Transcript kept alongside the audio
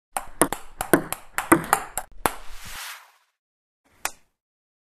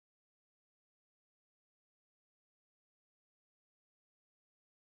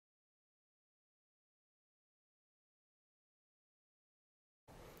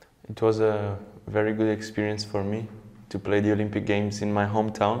It was a very good experience for me to play the Olympic Games in my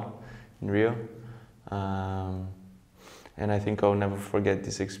hometown, in Rio. And I think I'll never forget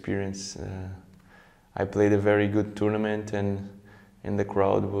this experience. I played a very good tournament and the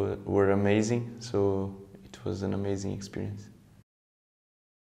crowd were amazing, so it was an amazing experience.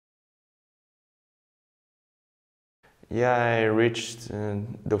 Yeah, I reached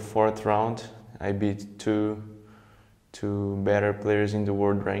the fourth round. I beat two better players in the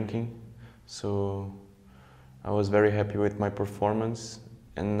world ranking, so I was very happy with my performance,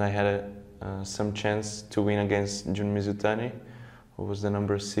 and I had some chance to win against Jun Mizutani, who was the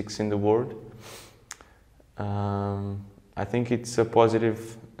number 6 in the world. I think it's a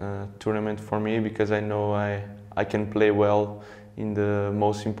positive tournament for me because I know I can play well in the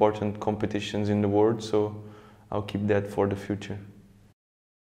most important competitions in the world, so I'll keep that for the future.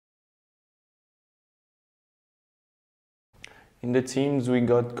 In the teams, we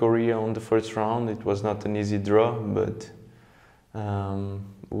got Korea on the first round. It was not an easy draw, but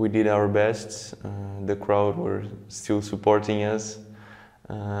we did our best. The crowd were still supporting us,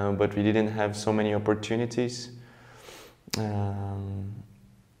 but we didn't have so many opportunities. I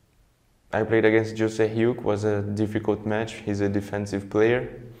played against Jose Hugo. It was a difficult match. He's a defensive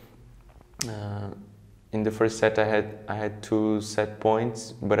player. In the first set, I had 2 set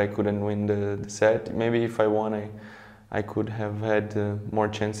points, but I couldn't win the set. Maybe if I won, I could have had more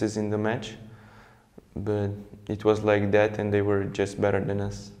chances in the match, but it was like that, and they were just better than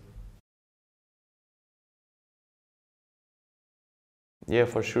us. Yeah,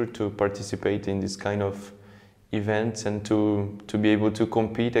 for sure, to participate in this kind of events and to be able to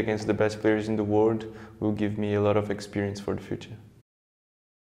compete against the best players in the world will give me a lot of experience for the future.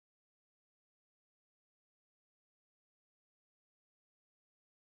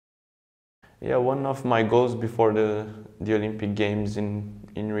 Yeah, one of my goals before the Olympic Games in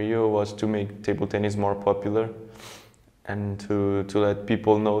Rio was to make table tennis more popular and to let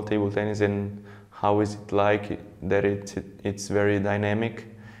people know table tennis and how is it like, that it's very dynamic.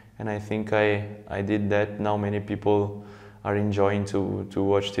 And I think I did that. Now many people are enjoying to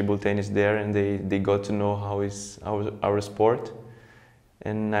watch table tennis there, and they got to know how is our sport.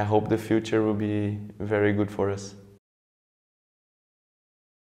 And I hope the future will be very good for us.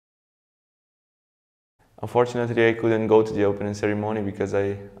 Unfortunately, I couldn't go to the opening ceremony because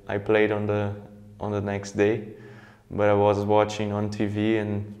I played on the next day, but I was watching on TV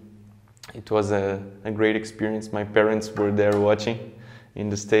and it was a great experience. My parents were there watching in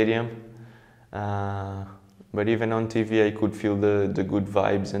the stadium, but even on TV I could feel the good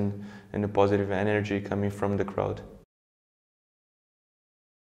vibes and the positive energy coming from the crowd.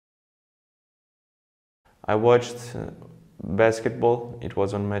 I watched basketball. It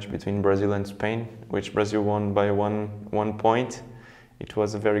was a match between Brazil and Spain, which Brazil won by one point. It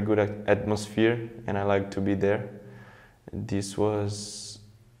was a very good atmosphere and I liked to be there. This was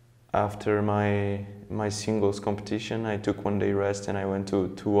after my singles competition. I took 1 day rest and I went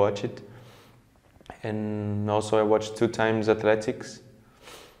to watch it. And also I watched 2 times athletics.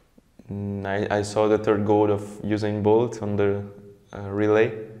 I saw the third goal of Usain Bolt on the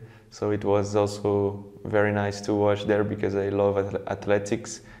relay, so it was also very nice to watch there because I love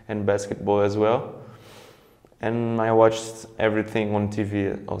athletics and basketball as well. And I watched everything on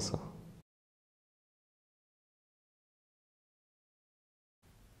TV also.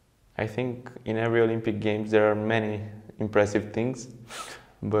 I think in every Olympic Games there are many impressive things,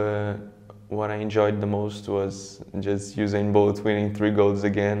 but what I enjoyed the most was just Usain Bolt winning 3 golds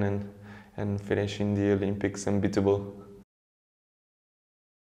again and finishing the Olympics unbeatable.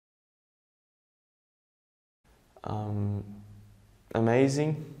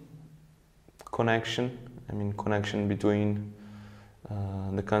 Amazing connection. I mean, connection between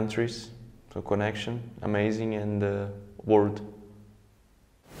the countries. So connection, amazing, and world.